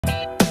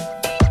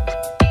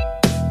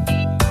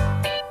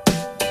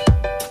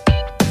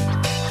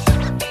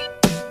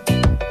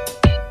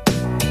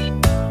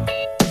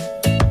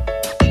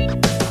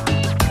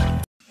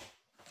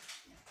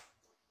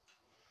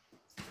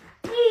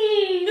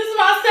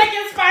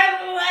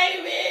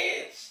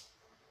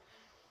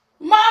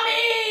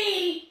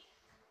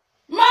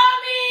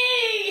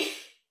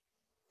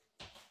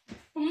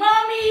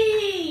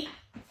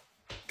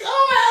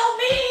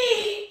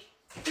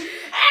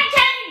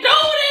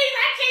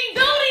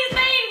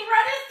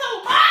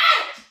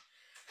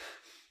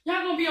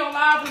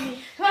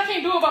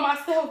can't do it by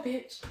myself,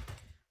 bitch.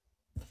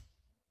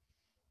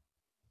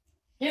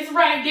 It's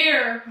right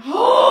there.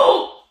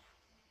 Oh!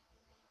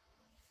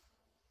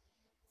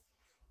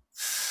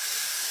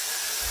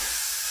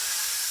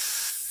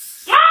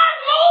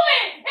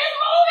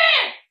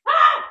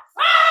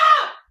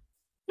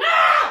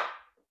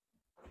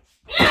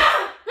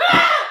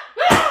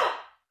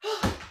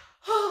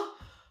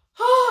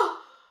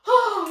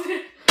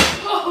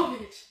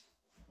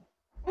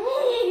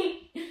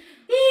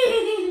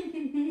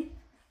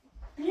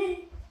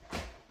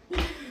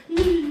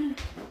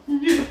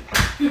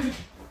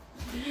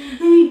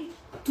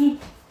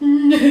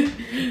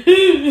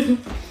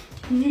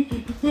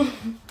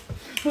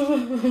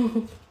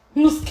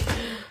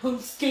 I'm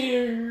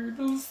scared.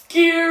 I'm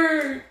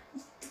scared.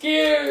 I'm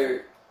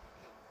scared.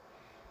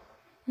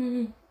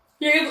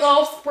 Here's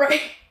off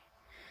spray.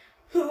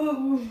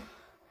 So,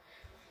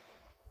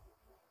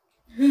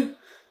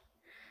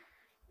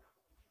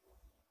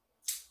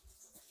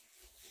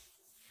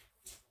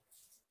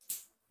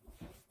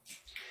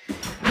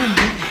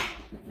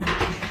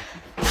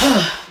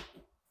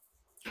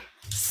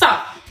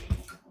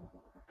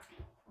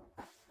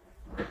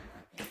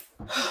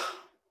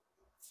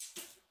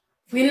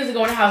 we need to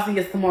go in the house and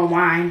get some more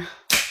wine.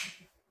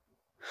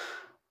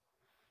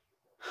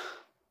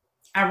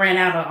 I ran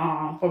out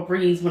of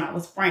Febreze when I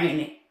was spraying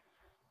it.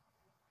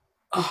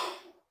 Oh.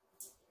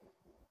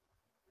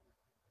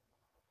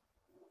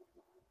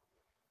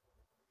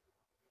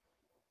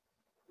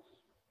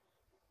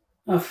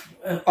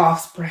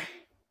 Off spray.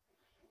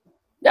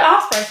 The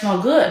off spray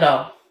smells good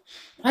though.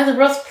 It has a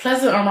real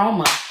pleasant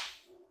aroma.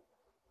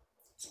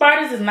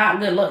 Spiders is not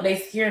good luck. They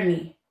scare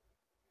me.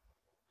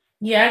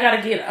 Yeah, I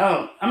gotta get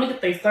I'm gonna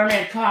get the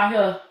exterminator come out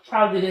here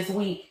probably this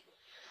week.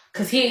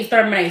 Cause he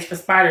exterminates for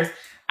spiders.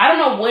 I don't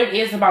know what it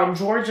is about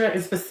Georgia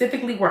and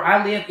specifically where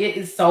I live. It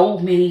is so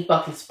many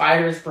fucking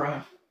spiders,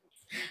 bro.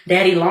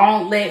 Daddy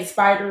long leg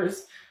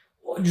spiders,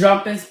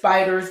 jumping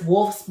spiders,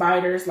 wolf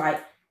spiders.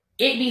 Like,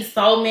 it be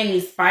so many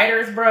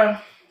spiders, bro.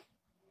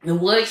 The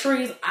wood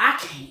trees, I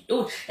can't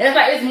do it. And it's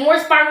like, it's more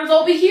spiders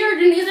over here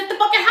than is at the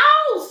fucking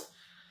house.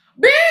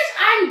 Bitch,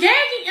 I'm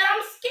gagging and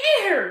I'm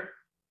scared.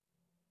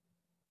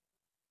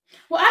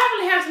 Well, I don't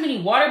really have so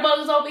many water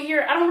bugs over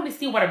here. I don't really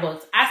see water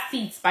bugs. I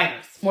see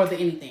spiders more than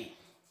anything.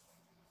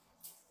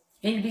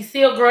 They need to be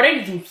sealed, girl. They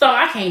need to do something.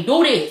 I can't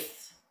do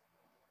this.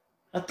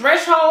 A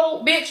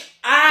threshold, bitch.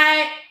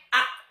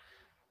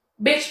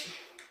 Bitch,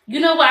 you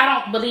know what? I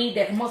don't believe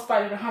that most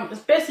spiders are harmful,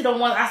 especially the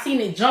ones I seen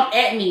it jump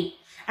at me.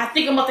 I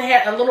think it must have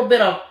had a little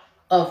bit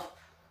of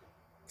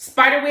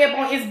spider web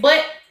on its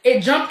butt.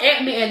 It jumped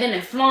at me and then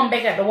it flung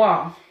back at the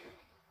wall.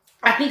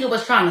 I think it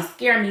was trying to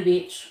scare me,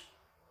 bitch.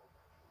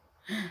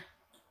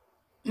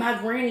 My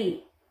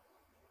granny,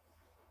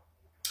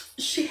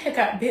 she had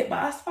got bit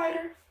by a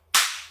spider.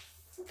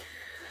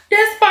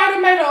 That spider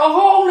made a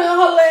hole in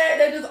her leg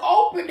that just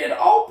opened it,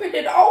 opened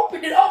it,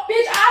 opened it. Oh,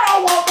 bitch, I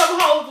don't want them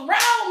hoes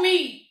around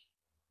me.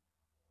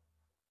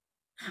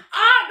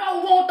 I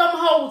don't want them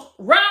hoes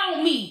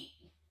around me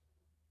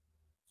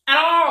at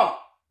all.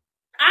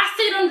 I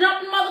see them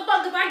jumping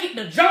motherfuckers, I get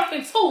to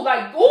jumping too.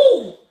 Like,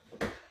 ooh,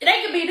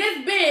 they could be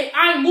this big.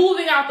 I'm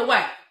moving out the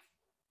way.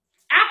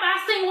 After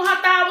I seen what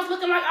her thigh was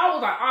looking like, I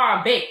was like,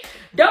 oh, bet.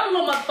 Them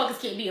little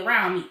motherfuckers can't be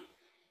around me.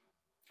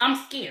 I'm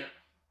scared.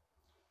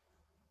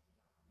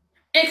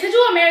 And could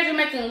you imagine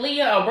making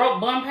Liyah a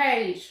broke bum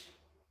page?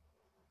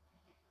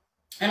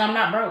 And I'm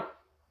not broke.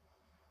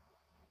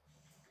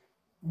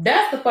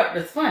 That's the part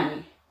that's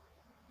funny.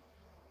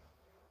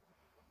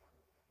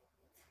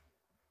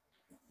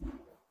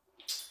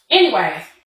 Anyways,